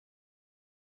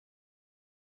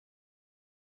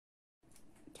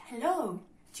Hello!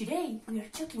 Today we are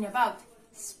talking about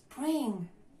spring.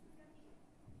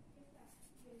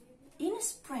 In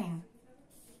spring,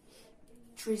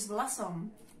 trees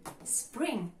blossom.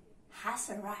 Spring has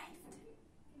arrived.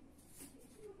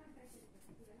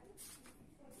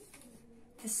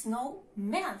 The snow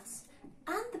melts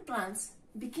and the plants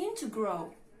begin to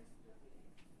grow.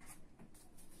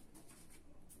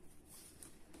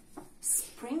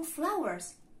 Spring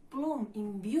flowers bloom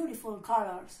in beautiful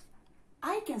colors.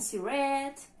 I can see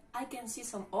red, I can see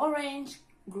some orange,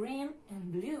 green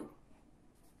and blue.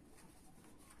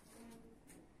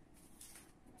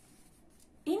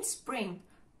 In spring,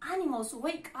 animals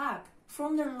wake up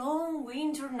from their long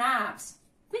winter naps.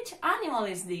 Which animal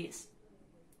is this?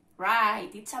 Right,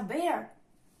 it's a bear.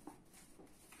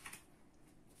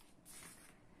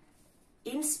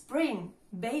 In spring,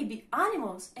 baby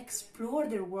animals explore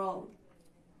their world.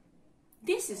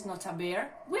 This is not a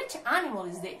bear. Which animal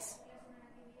is this?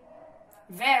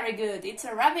 Very good, it's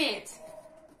a rabbit.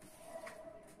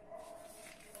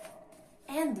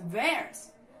 And bears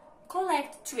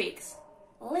collect twigs,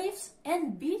 leaves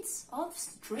and bits of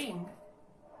string.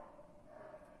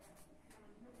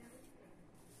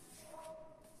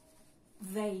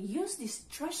 They use these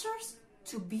treasures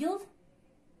to build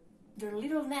their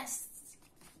little nests.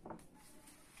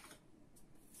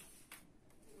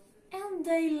 And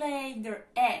they lay their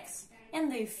eggs and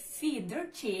they feed their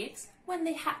chicks when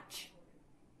they hatch.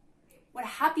 What a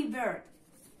happy bird!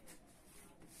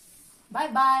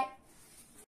 Bye-bye!